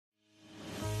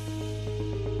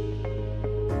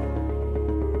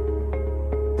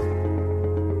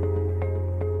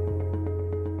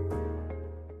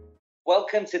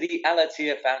Welcome to the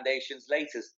Al-Attiyah Foundation's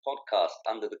latest podcast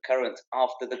under the current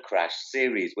After the Crash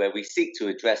series, where we seek to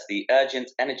address the urgent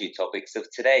energy topics of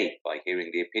today by hearing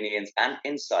the opinions and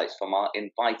insights from our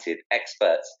invited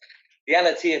experts. The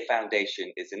Al-Attiyah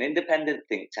Foundation is an independent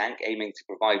think tank aiming to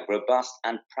provide robust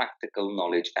and practical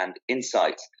knowledge and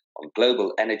insights on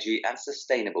global energy and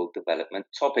sustainable development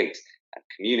topics and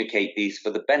communicate these for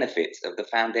the benefit of the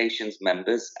Foundation's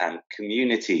members and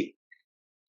community.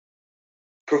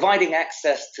 Providing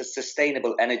access to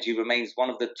sustainable energy remains one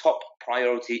of the top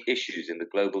priority issues in the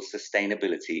global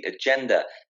sustainability agenda.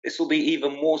 This will be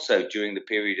even more so during the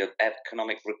period of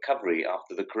economic recovery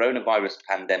after the coronavirus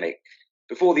pandemic.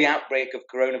 Before the outbreak of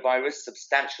coronavirus,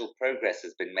 substantial progress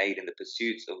has been made in the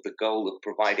pursuit of the goal of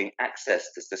providing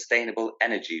access to sustainable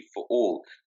energy for all.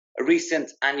 A recent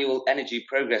annual energy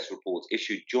progress report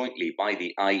issued jointly by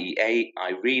the IEA,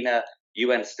 IRENA,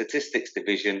 UN Statistics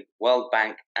Division, World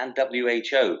Bank and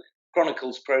WHO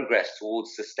chronicles progress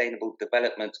towards sustainable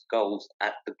development goals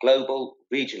at the global,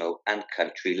 regional and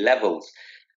country levels.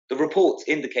 The report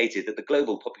indicated that the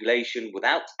global population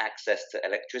without access to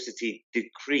electricity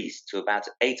decreased to about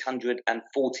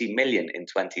 840 million in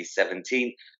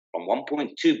 2017 from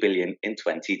 1.2 billion in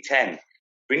 2010.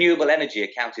 Renewable energy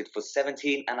accounted for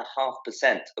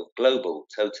 17.5% of global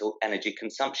total energy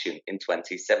consumption in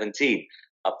 2017.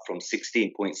 Up from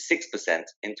 16.6%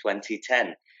 in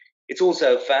 2010. It's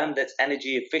also found that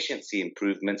energy efficiency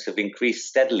improvements have increased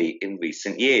steadily in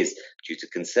recent years due to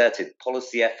concerted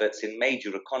policy efforts in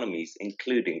major economies,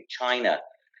 including China.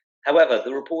 However,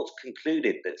 the report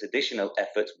concluded that additional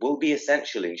efforts will be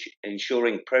essential in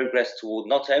ensuring progress toward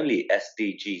not only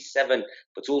SDG 7,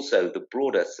 but also the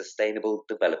broader Sustainable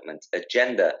Development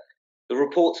Agenda. The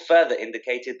report further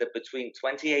indicated that between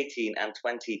 2018 and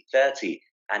 2030,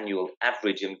 annual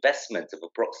average investment of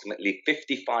approximately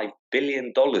 $55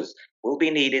 billion will be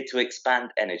needed to expand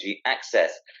energy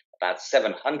access, about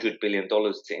 $700 billion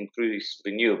to increase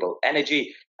renewable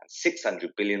energy, and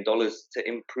 $600 billion to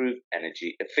improve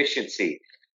energy efficiency.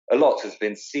 A lot has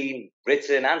been seen,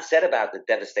 written, and said about the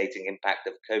devastating impact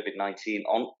of COVID-19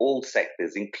 on all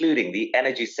sectors, including the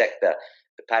energy sector.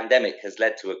 The pandemic has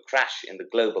led to a crash in the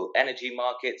global energy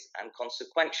markets and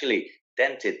consequentially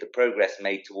dented the progress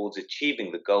made towards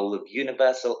achieving the goal of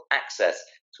universal access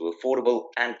to affordable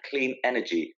and clean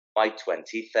energy by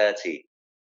 2030.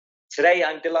 Today,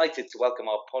 I'm delighted to welcome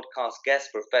our podcast guest,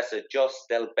 Professor Jos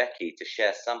Delbeke, to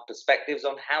share some perspectives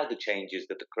on how the changes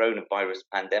that the coronavirus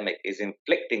pandemic is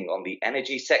inflicting on the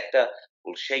energy sector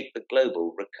will shape the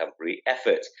global recovery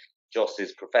effort. Jos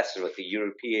is professor at the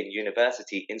European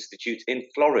University Institute in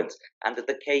Florence and at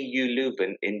the KU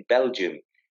Leuven in Belgium.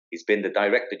 He's been the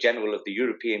Director General of the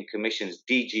European Commission's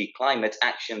DG Climate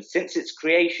Action since its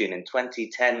creation in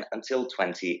 2010 until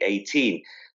 2018.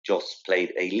 Jos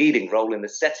played a leading role in the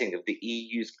setting of the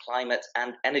EU's climate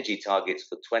and energy targets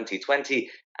for 2020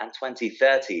 and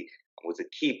 2030 and was a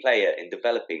key player in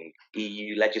developing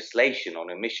EU legislation on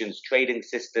emissions trading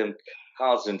system,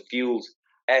 cars and fuels,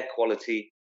 air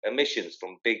quality, emissions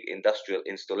from big industrial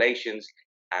installations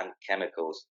and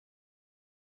chemicals.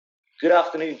 Good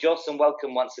afternoon, Jos, and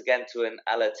welcome once again to an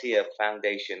Al-Attiyah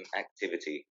Foundation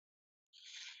activity.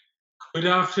 Good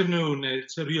afternoon.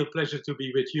 It's a real pleasure to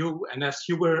be with you. And as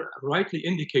you were rightly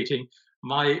indicating,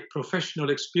 my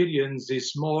professional experience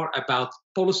is more about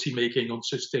policymaking on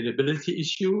sustainability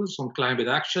issues, on climate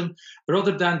action,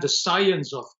 rather than the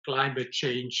science of climate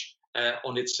change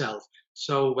on itself.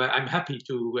 So I'm happy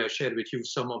to share with you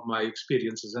some of my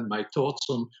experiences and my thoughts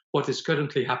on what is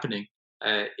currently happening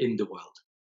in the world.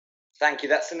 Thank you.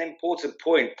 That's an important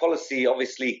point. Policy,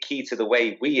 obviously, key to the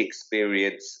way we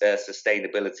experience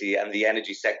sustainability and the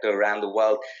energy sector around the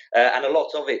world. And a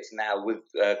lot of it now with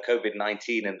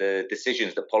COVID-19 and the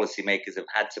decisions that policymakers have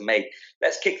had to make.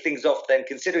 Let's kick things off then,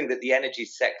 considering that the energy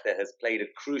sector has played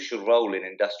a crucial role in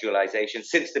industrialization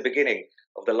since the beginning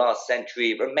of the last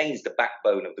century. It remains the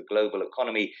backbone of the global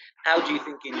economy. How do you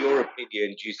think, in your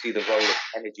opinion, do you see the role of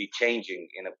energy changing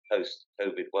in a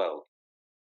post-COVID world?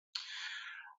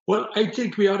 Well, I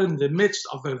think we are in the midst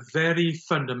of a very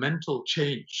fundamental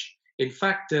change. In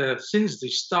fact, since the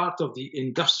start of the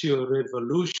Industrial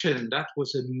Revolution, that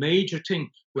was a major thing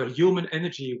where human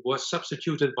energy was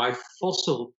substituted by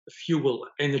fossil fuel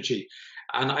energy.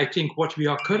 And I think what we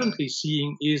are currently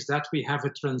seeing is that we have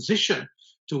a transition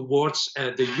towards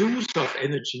the use of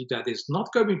energy that is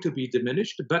not going to be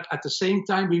diminished, but at the same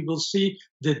time, we will see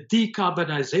the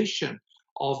decarbonization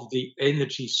of the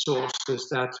energy sources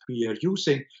that we are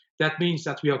using. That means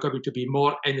that we are going to be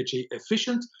more energy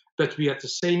efficient, but we at the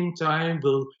same time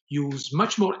will use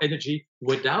much more energy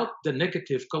without the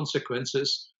negative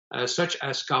consequences such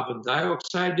as carbon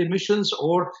dioxide emissions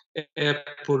or air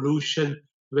pollution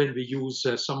when we use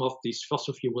some of these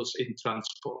fossil fuels in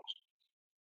transport.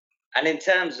 And in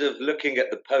terms of looking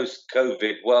at the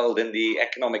post-COVID world and the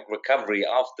economic recovery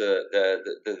after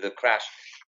the crash,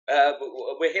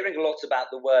 we're hearing a lot about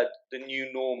the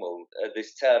new normal,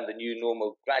 this term, the new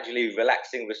normal, gradually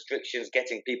relaxing restrictions,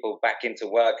 getting people back into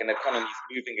work and economies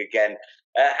moving again.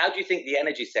 How do you think the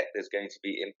energy sector is going to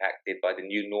be impacted by the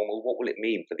new normal? What will it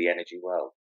mean for the energy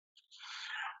world?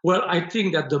 Well, I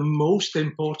think that the most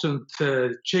important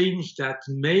change that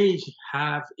may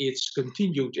have its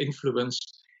continued influence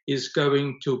is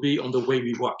going to be on the way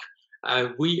we work.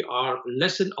 We are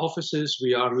less in offices,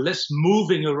 we are less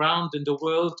moving around in the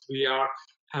world, we are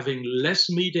having less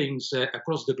meetings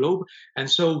across the globe, and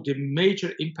so the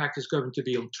major impact is going to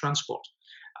be on transport.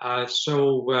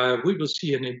 So we will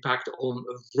see an impact on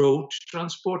road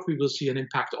transport, we will see an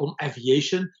impact on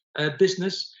aviation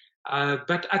business,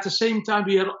 but at the same time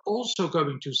we are also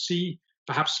going to see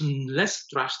perhaps less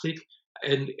drastic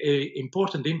and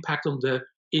important impact on the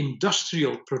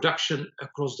industrial production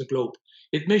across the globe.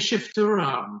 It may shift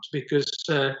around because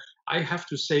I have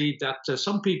to say that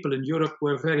some people in Europe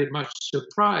were very much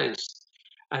surprised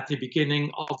at the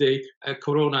beginning of the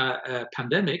corona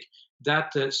pandemic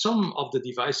that some of the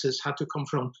devices had to come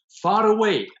from far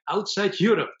away outside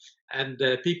Europe. And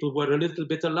people were a little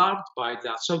bit alarmed by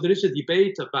that. So there is a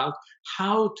debate about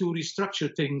how to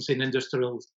restructure things in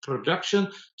industrial production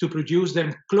to produce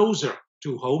them closer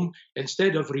to home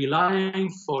instead of relying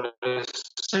for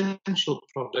essential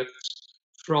products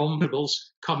from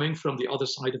minerals coming from the other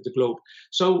side of the globe.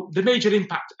 So the major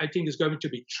impact, I think, is going to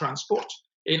be transport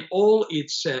in all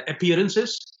its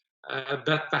appearances,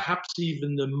 but perhaps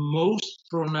even the most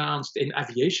pronounced in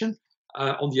aviation.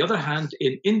 On the other hand,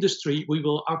 in industry, we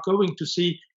are going to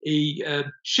see a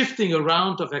shifting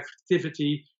around of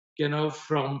activity,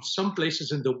 from some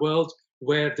places in the world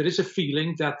where there is a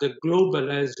feeling that the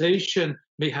globalization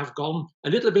may have gone a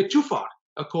little bit too far,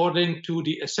 according to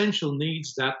the essential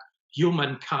needs that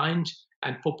humankind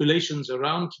and populations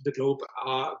around the globe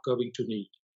are going to need.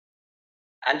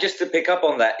 And just to pick up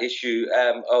on that issue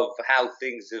of how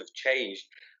things have changed,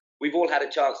 we've all had a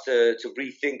chance to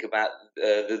rethink about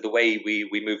the way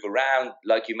we move around,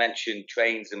 like you mentioned,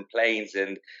 trains and planes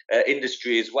and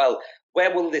industry as well.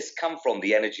 Where will this come from,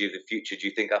 the energy of the future, do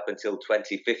you think, up until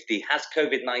 2050? Has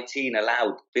COVID-19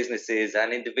 allowed businesses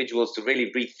and individuals to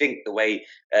really rethink the way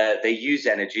they use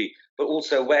energy, but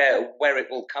also where it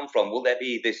will come from? Will there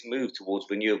be this move towards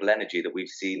renewable energy that we've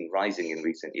seen rising in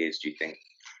recent years, do you think?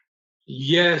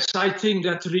 Yes, I think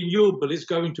that renewable is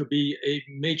going to be a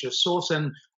major source.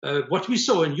 And what we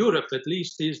saw in Europe, at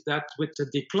least, is that with the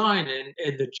decline in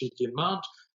energy demand,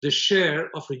 the share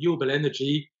of renewable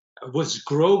energy was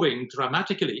growing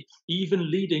dramatically, even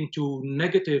leading to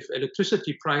negative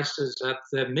electricity prices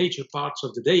at major parts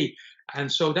of the day.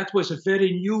 And so that was a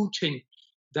very new thing,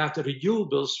 that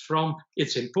renewables, from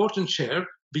its important share,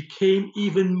 became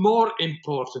even more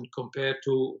important compared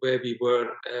to where we were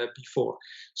before.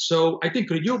 So I think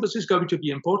renewables is going to be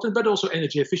important, but also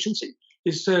energy efficiency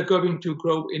is going to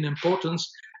grow in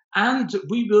importance. And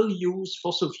we will use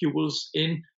fossil fuels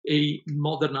in a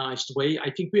modernized way. I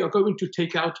think we are going to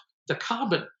take out the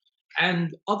carbon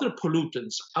and other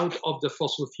pollutants out of the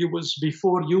fossil fuels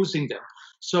before using them.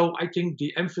 So I think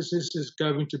the emphasis is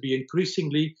going to be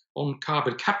increasingly on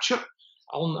carbon capture,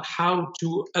 on how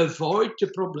to avoid the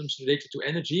problems related to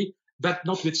energy, but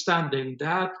notwithstanding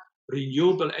that,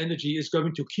 renewable energy is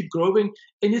going to keep growing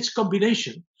in its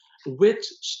combination with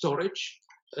storage,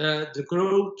 the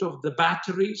growth of the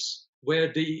batteries,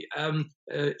 where the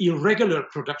irregular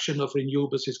production of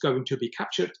renewables is going to be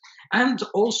captured, and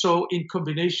also in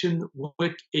combination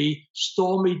with a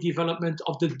stormy development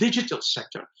of the digital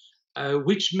sector,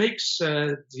 which makes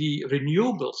the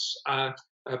renewables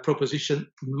proposition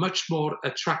much more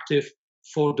attractive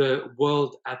for the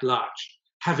world at large.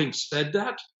 Having said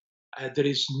that, there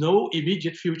is no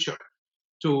immediate future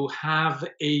to have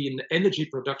an energy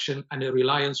production and a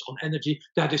reliance on energy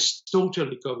that is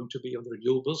totally going to be on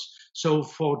renewables. So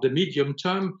for the medium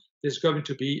term, there's going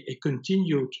to be a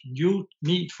continued new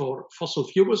need for fossil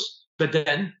fuels, but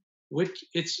then with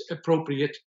its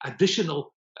appropriate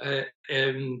additional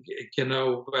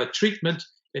treatment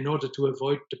in order to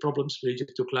avoid the problems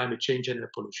related to climate change and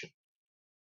air pollution.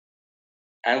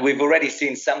 And we've already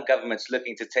seen some governments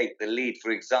looking to take the lead. For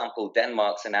example,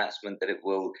 Denmark's announcement that it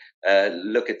will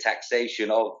look at taxation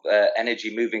of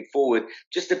energy moving forward.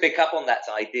 Just to pick up on that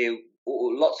idea,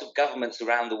 lots of governments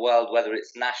around the world, whether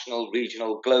it's national,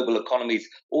 regional, global economies,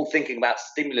 all thinking about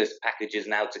stimulus packages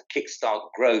now to kickstart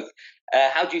growth.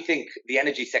 How do you think the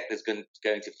energy sector is going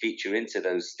to feature into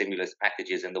those stimulus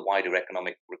packages and the wider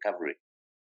economic recovery?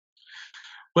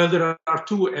 Well, there are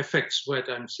two effects what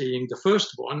I'm seeing. The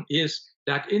first one is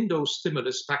that in those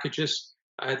stimulus packages,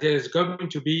 there's going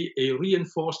to be a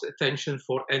reinforced attention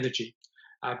for energy.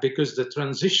 Because the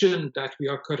transition that we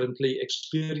are currently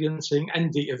experiencing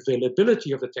and the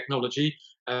availability of the technology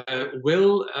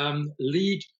will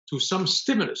lead to some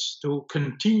stimulus to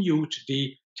continue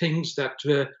the things that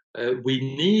we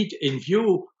need in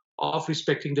view of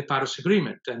respecting the Paris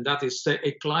Agreement, and that is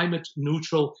a climate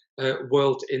neutral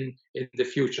world in the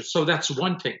future. So that's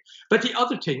one thing. But the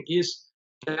other thing is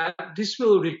that this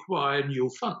will require new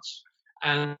funds.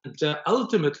 And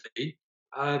ultimately,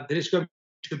 there is going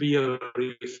to be a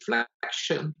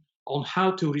reflection on how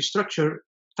to restructure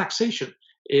taxation.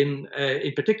 In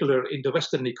particular, in the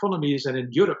Western economies and in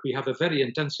Europe, we have a very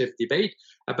intensive debate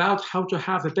about how to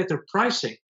have a better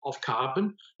pricing of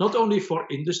carbon, not only for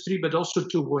industry, but also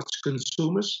towards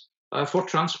consumers, for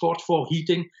transport, for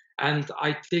heating. And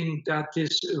I think that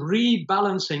this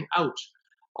rebalancing out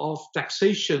of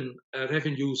taxation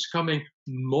revenues coming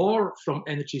more from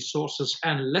energy sources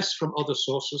and less from other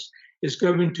sources is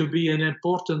going to be an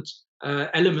important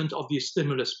element of these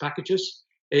stimulus packages.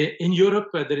 In Europe,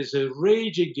 there is a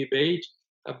raging debate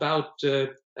about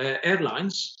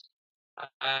airlines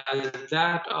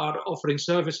that are offering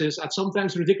services at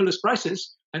sometimes ridiculous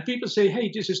prices. And people say, hey,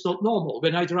 this is not normal.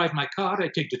 When I drive my car, I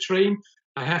take the train,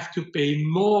 I have to pay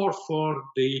more for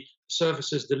the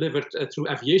services delivered through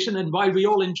aviation. And while we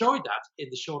all enjoy that in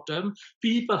the short term,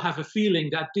 people have a feeling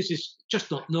that this is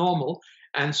just not normal.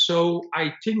 And so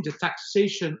I think the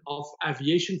taxation of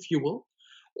aviation fuel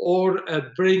or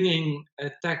bringing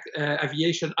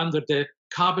aviation under the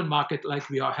carbon market like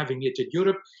we are having it in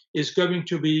Europe is going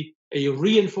to be a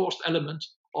reinforced element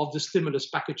of the stimulus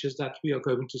packages that we are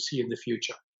going to see in the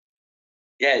future.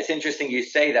 Yeah, it's interesting you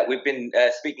say that. We've been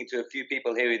speaking to a few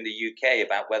people here in the UK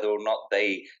about whether or not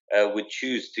they would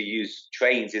choose to use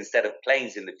trains instead of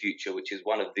planes in the future, which is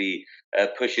one of the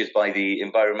pushes by the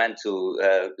environmental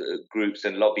groups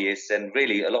and lobbyists. And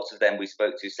really, a lot of them we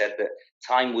spoke to said that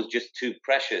time was just too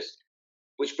precious.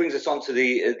 Which brings us on to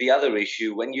the other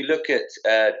issue. When you look at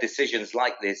decisions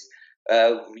like this,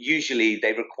 usually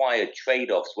they require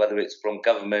trade-offs, whether it's from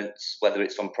governments, whether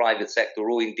it's from private sector,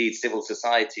 or indeed civil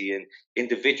society and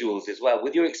individuals as well.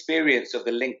 With your experience of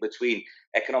the link between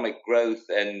economic growth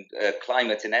and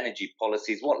climate and energy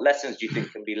policies, what lessons do you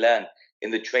think can be learned in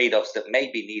the trade-offs that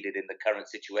may be needed in the current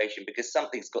situation? Because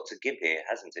something's got to give here,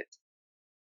 hasn't it?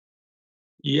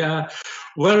 Yeah,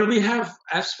 well, we have,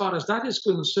 as far as that is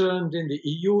concerned, in the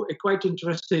EU, a quite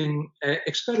interesting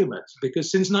experiment, because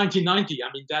since 1990,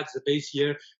 I mean, that's the base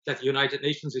year that the United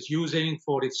Nations is using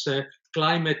for its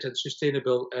climate and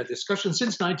sustainable discussion.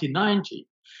 Since 1990,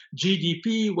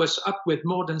 GDP was up with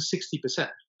more than 60%,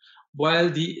 while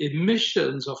the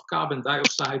emissions of carbon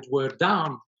dioxide were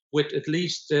down with at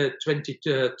least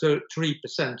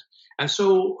 23%. And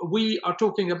so we are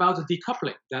talking about a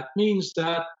decoupling. That means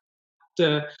that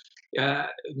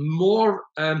more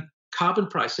carbon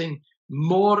pricing,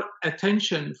 more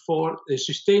attention for the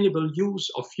sustainable use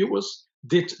of fuels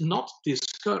did not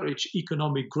discourage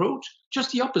economic growth,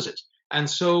 just the opposite. And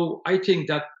so I think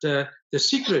that the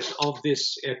secret of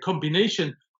this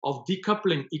combination of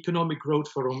decoupling economic growth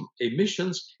from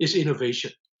emissions is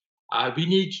innovation. We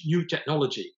need new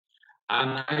technology.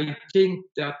 And I think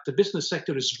that the business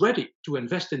sector is ready to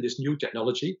invest in this new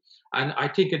technology. And I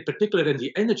think in particular in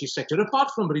the energy sector,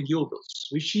 apart from renewables,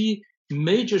 we see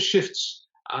major shifts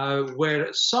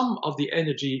where some of the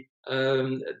energy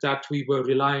that we were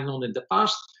relying on in the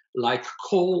past, like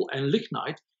coal and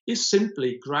lignite, is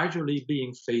simply gradually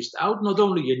being phased out, not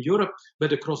only in Europe,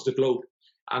 but across the globe.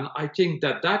 And I think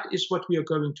that that is what we are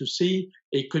going to see,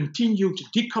 a continued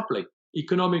decoupling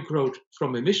economic growth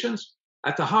from emissions.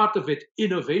 At the heart of it,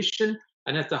 innovation,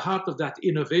 and at the heart of that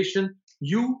innovation,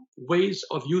 new ways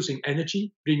of using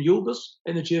energy, renewables,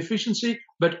 energy efficiency,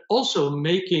 but also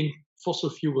making fossil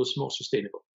fuels more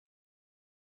sustainable.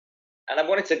 And I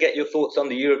wanted to get your thoughts on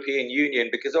the European Union,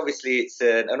 because obviously it's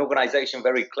an organization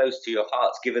very close to your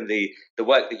hearts, given the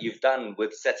work that you've done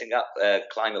with setting up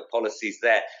climate policies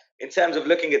there. In terms of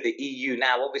looking at the EU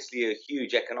now, obviously a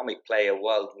huge economic player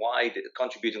worldwide,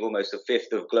 contributing almost a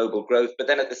fifth of global growth. But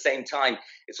then at the same time,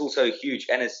 it's also a huge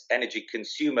energy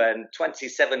consumer, and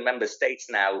 27 member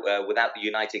states now without the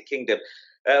United Kingdom.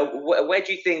 Where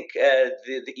do you think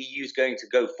the EU is going to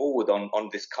go forward on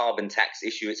this carbon tax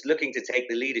issue? It's looking to take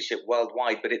the leadership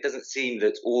worldwide, but it doesn't seem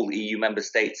that all EU member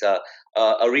states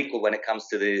are equal when it comes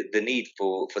to the need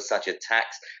for such a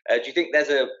tax. Do you think there's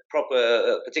a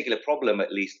particular problem,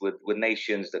 at least, with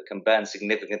nations that can burn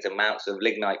significant amounts of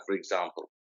lignite, for example?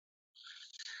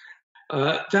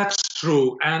 That's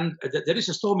true. And there is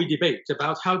a stormy debate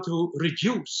about how to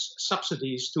reduce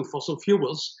subsidies to fossil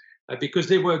fuels because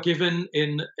they were given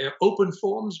in open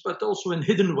forms, but also in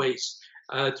hidden ways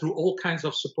through all kinds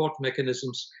of support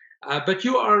mechanisms. But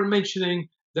you are mentioning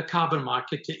the carbon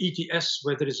market, the ETS,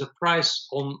 where there is a price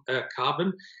on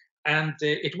carbon. And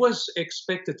it was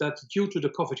expected that due to the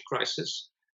COVID crisis,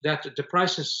 that the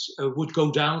prices would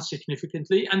go down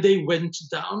significantly, and they went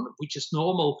down, which is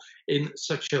normal in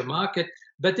such a market,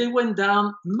 but they went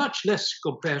down much less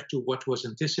compared to what was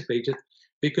anticipated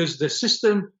because the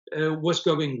system was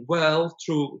going well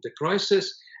through the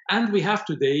crisis, and we have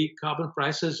today carbon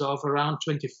prices of around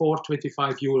 24,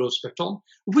 25 euros per ton,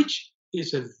 which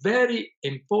is a very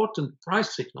important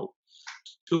price signal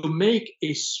to make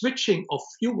a switching of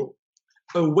fuel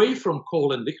away from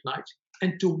coal and lignite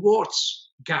and towards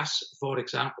gas, for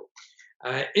example.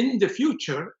 In the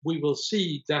future, we will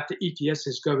see that the ETS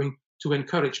is going to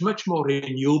encourage much more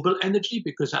renewable energy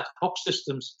because ad hoc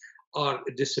systems are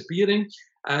disappearing.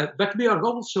 But we are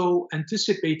also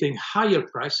anticipating higher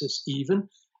prices even,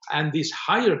 and these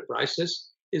higher prices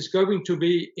is going to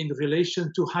be in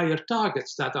relation to higher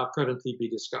targets that are currently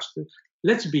being discussed.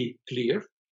 Let's be clear.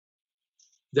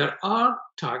 There are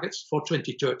targets for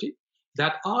 2030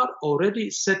 that are already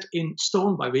set in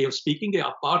stone by way of speaking. They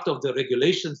are part of the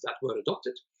regulations that were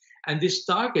adopted. And this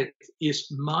target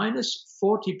is minus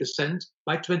 40%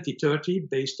 by 2030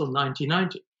 based on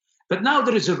 1990. But now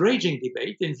there is a raging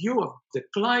debate in view of the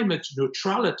climate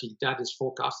neutrality that is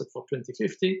forecasted for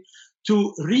 2050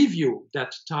 to review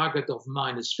that target of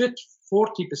minus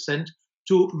 40%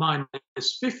 to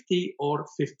minus 50 or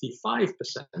 55%.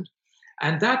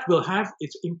 And that will have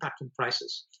its impact on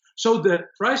prices. So the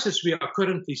prices we are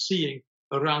currently seeing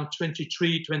around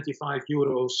 23, 25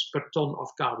 euros per ton of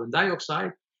carbon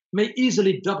dioxide may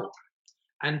easily double.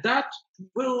 And that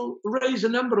will raise a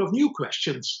number of new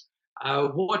questions.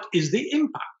 What is the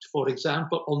impact, for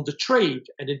example, on the trade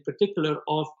and in particular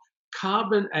of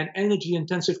carbon and energy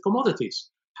intensive commodities?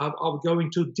 How are we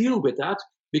going to deal with that?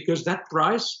 Because that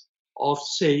price of,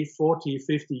 say, 40,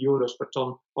 50 euros per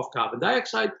ton of carbon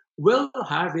dioxide will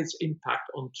have its impact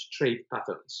on trade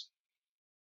patterns.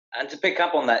 And to pick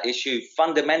up on that issue,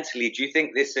 fundamentally, do you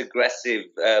think this aggressive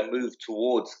move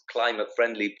towards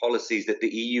climate-friendly policies that the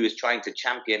EU is trying to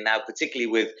champion now, particularly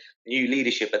with new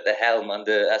leadership at the helm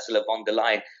under Ursula von der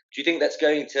Leyen, do you think that's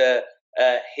going to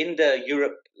hinder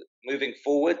Europe moving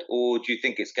forward, or do you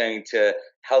think it's going to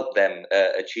help them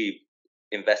achieve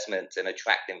investment and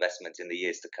attract investment in the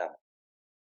years to come?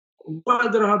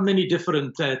 Well, there are many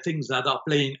different things that are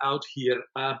playing out here.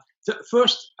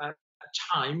 First,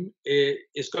 time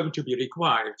is going to be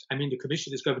required. I mean, the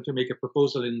Commission is going to make a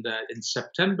proposal in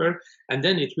September, and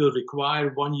then it will require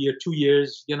 1 year, 2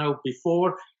 years,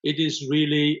 before it is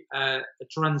really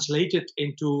translated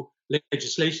into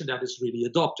legislation that is really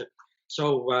adopted.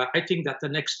 So I think that the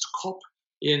next COP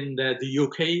in the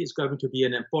UK is going to be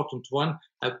an important one,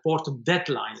 an important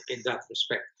deadline in that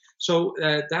respect. So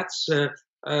that's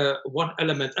one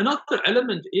element. Another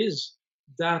element is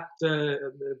that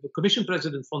the Commission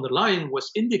President von der Leyen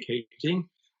was indicating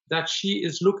that she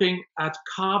is looking at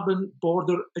carbon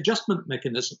border adjustment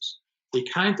mechanisms, a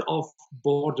kind of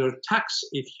border tax,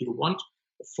 if you want,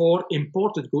 for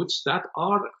imported goods that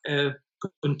are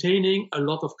containing a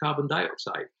lot of carbon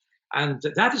dioxide. And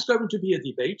that is going to be a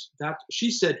debate that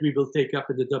she said we will take up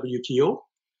in the WTO.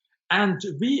 And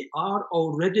we are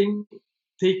already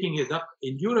taking it up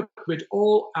in Europe with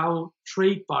all our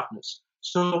trade partners.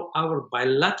 So our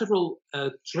bilateral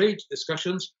trade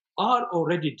discussions are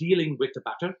already dealing with the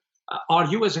matter. Are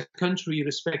you, as a country,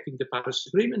 respecting the Paris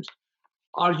Agreement?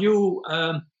 Are you,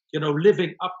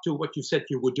 living up to what you said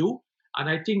you would do? And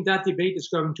I think that debate is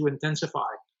going to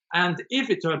intensify. And if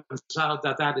it turns out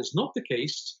that that is not the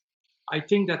case, I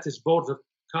think that this border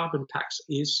carbon tax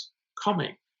is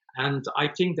coming. And I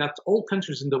think that all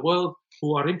countries in the world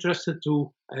who are interested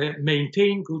to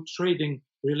maintain good trading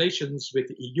relations with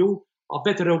the EU are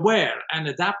better aware and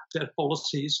adapt their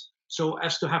policies so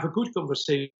as to have a good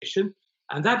conversation.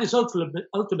 And that is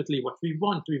ultimately what we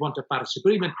want. We want a Paris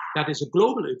Agreement that is a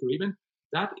global agreement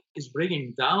that is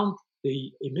bringing down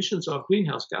the emissions of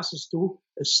greenhouse gases to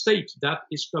a state that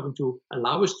is going to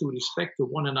allow us to respect the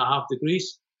 1.5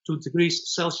 degrees, 2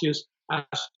 degrees Celsius as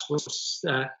was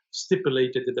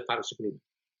stipulated in the Paris Agreement.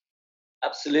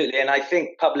 Absolutely. And I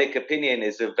think public opinion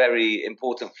is a very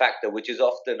important factor, which is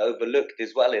often overlooked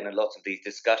as well in a lot of these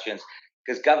discussions,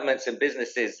 because governments and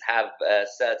businesses have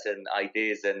certain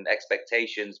ideas and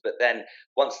expectations. But then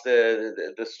once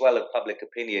the swell of public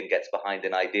opinion gets behind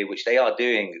an idea, which they are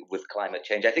doing with climate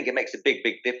change, I think it makes a big,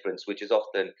 big difference, which is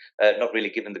often not really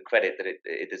given the credit that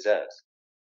it deserves.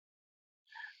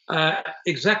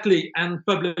 Exactly. And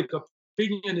public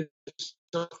opinion is,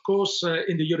 of course,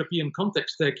 in the European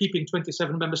context, keeping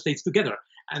 27 member states together.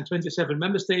 And 27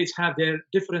 member states have their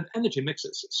different energy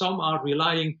mixes. Some are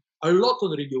relying a lot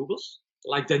on renewables,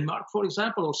 like Denmark, for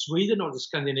example, or Sweden, or the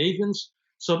Scandinavians.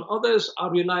 Some others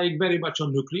are relying very much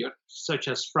on nuclear, such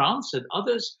as France and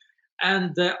others.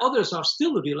 And others are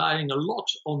still relying a lot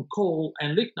on coal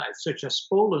and lignite, such as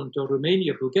Poland or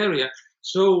Romania, Bulgaria.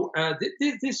 So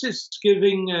this is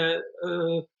giving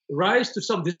rise to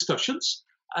some discussions,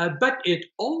 but it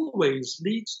always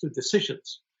leads to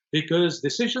decisions, because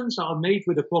decisions are made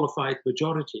with a qualified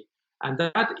majority. And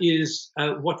that is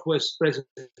what was present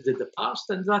in the past,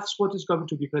 and that's what is going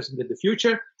to be present in the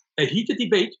future. A heated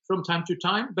debate from time to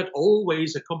time, but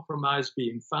always a compromise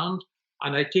being found.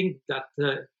 And I think that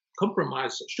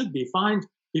compromise should be found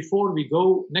before we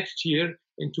go next year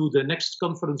into the next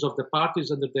conference of the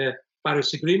parties under the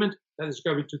Paris Agreement that is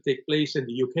going to take place in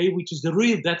the UK, which is the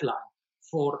real deadline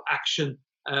for action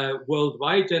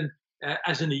worldwide. And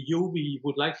as an EU, we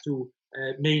would like to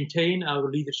maintain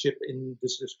our leadership in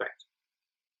this respect.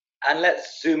 And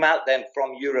let's zoom out then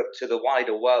from Europe to the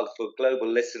wider world for global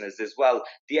listeners as well.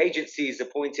 The agencies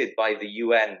appointed by the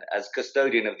UN as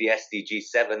custodian of the SDG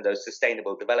 7, those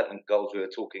sustainable development goals we were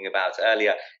talking about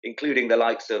earlier, including the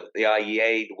likes of the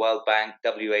IEA, the World Bank,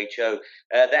 WHO,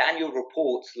 their annual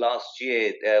report last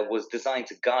year was designed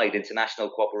to guide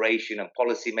international cooperation and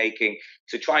policy making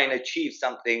to try and achieve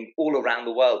something all around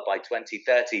the world by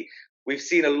 2030. We've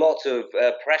seen a lot of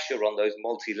pressure on those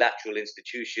multilateral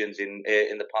institutions in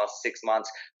the past 6 months,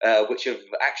 which have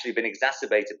actually been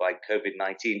exacerbated by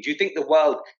COVID-19. Do you think the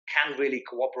world can really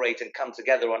cooperate and come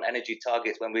together on energy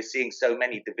targets when we're seeing so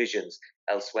many divisions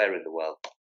elsewhere in the world?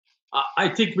 I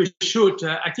think we should.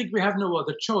 I think we have no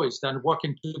other choice than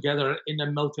working together in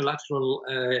a multilateral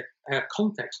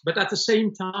context. But at the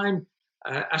same time,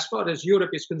 as far as Europe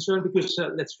is concerned, because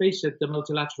let's face it, the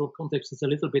multilateral context is a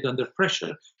little bit under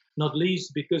pressure, not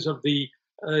least because of the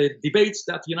debates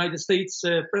that the United States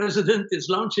president is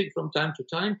launching from time to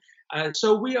time.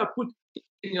 So we are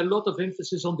putting a lot of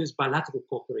emphasis on this bilateral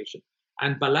cooperation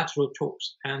and bilateral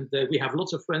talks. And we have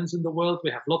lots of friends in the world.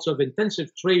 We have lots of intensive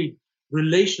trade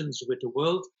relations with the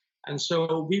world. And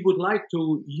so we would like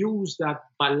to use that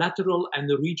bilateral and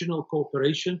the regional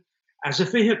cooperation as a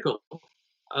vehicle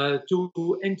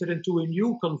to enter into a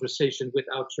new conversation with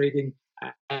our trading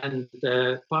and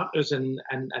partners and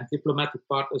diplomatic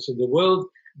partners in the world,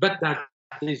 but that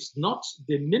is not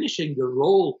diminishing the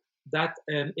role that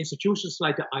institutions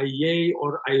like the IEA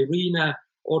or IRENA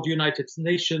or the United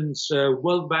Nations,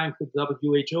 World Bank, the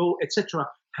WHO, etc.,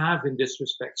 have in this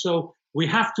respect. So we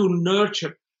have to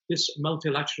nurture this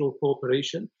multilateral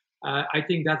cooperation. I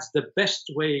think that's the best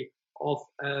way of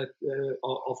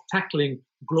tackling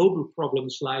global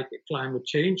problems like climate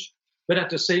change. But at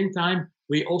the same time,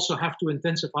 we also have to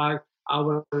intensify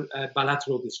our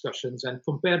bilateral discussions and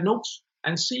compare notes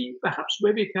and see perhaps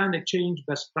where we can exchange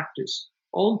best practice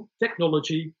on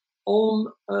technology,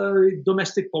 on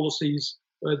domestic policies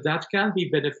that can be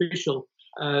beneficial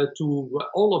to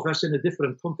all of us in a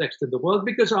different context in the world,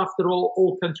 because after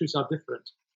all countries are different.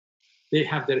 They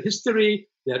have their history,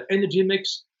 their energy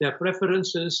mix, their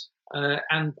preferences,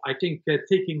 and I think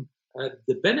taking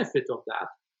the benefit of that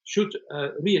should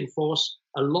reinforce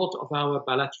a lot of our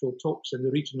bilateral talks and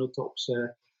the regional talks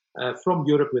from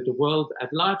Europe with the world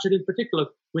at large, and in particular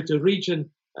with a region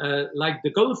like the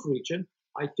Gulf region.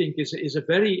 I think is a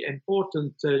very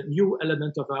important new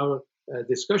element of our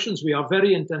discussions. We are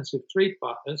very intensive trade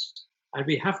partners, and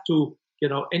we have to,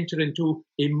 enter into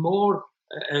a more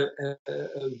a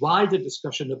wider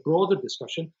discussion, a broader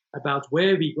discussion about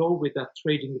where we go with that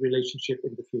trading relationship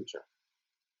in the future.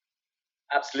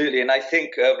 Absolutely. And I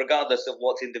think regardless of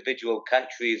what individual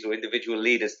countries or individual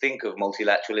leaders think of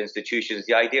multilateral institutions,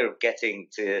 the idea of getting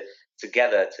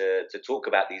together to talk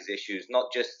about these issues,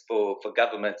 not just for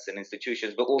governments and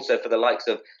institutions, but also for the likes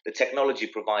of the technology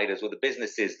providers or the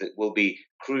businesses that will be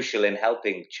crucial in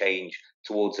helping change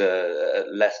towards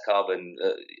less carbon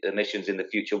emissions in the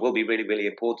future, will be really, really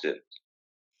important.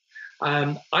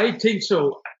 I think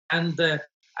so. And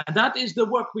that is the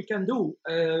work we can do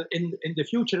in the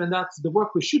future, and that's the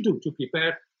work we should do to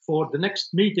prepare for the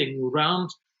next meeting round,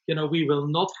 We will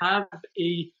not have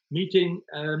a meeting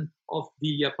of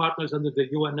the partners under the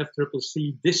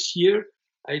UNFCCC this year.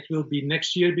 It will be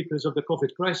next year because of the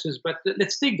COVID crisis. But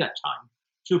let's take that time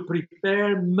to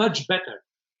prepare much better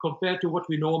compared to what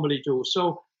we normally do.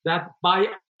 So that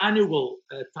biannual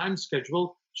time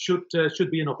schedule should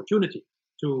be an opportunity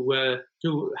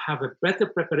to have a better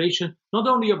preparation, not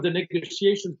only of the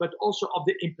negotiations, but also of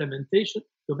the implementation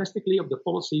domestically of the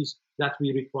policies that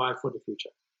we require for the future.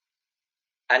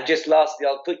 And just lastly,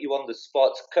 I'll put you on the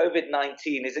spot.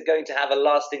 COVID-19, is it going to have a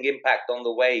lasting impact on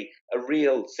the way, a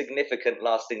real significant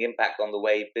lasting impact on the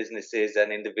way businesses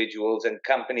and individuals and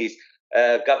companies,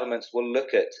 governments will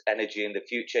look at energy in the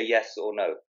future, yes or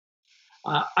no?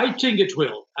 I think it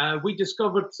will. We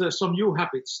discovered some new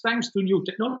habits thanks to new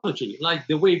technology, like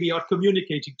the way we are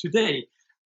communicating today.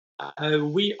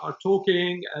 We are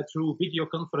talking through video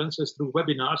conferences, through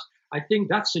webinars. I think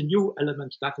that's a new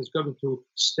element that is going to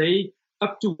stay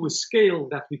up to a scale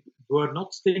that we were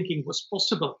not thinking was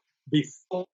possible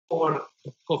before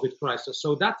the COVID crisis.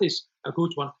 So that is a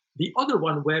good one. The other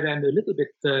one where I'm a little bit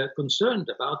concerned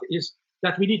about is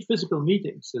that we need physical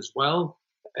meetings as well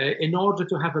in order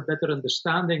to have a better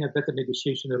understanding, a better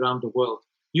negotiation around the world.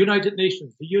 United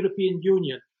Nations, the European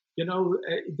Union,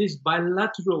 these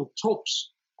bilateral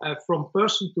talks from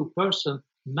person to person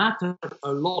matter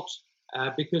a lot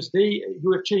because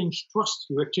you exchange trust,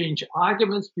 you exchange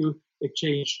arguments, you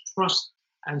exchange trust.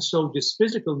 And so these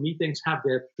physical meetings have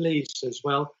their place as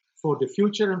well for the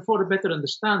future and for a better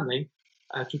understanding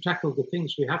to tackle the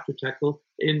things we have to tackle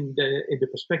in the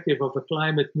perspective of a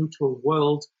climate neutral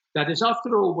world. That is,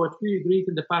 after all, what we agreed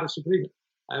in the Paris Agreement,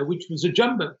 which was a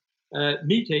jumbo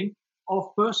meeting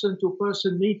of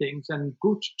person-to-person meetings and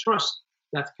good trust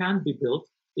that can be built.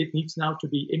 It needs now to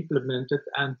be implemented,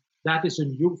 and that is a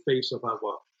new phase of our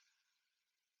work.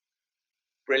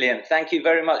 Brilliant. Thank you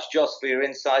very much, Jos, for your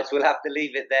insights. We'll have to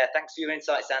leave it there. Thanks for your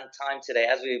insights and time today.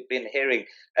 As we've been hearing,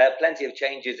 plenty of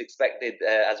changes expected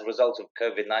as a result of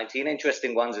COVID-19,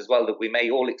 interesting ones as well that we may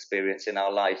all experience in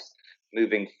our lives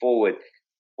moving forward.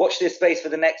 Watch this space for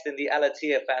the next in the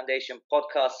Al-Attiyah Foundation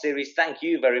podcast series. Thank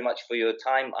you very much for your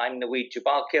time. I'm Naweed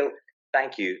Jabarkil.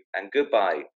 Thank you and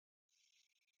goodbye.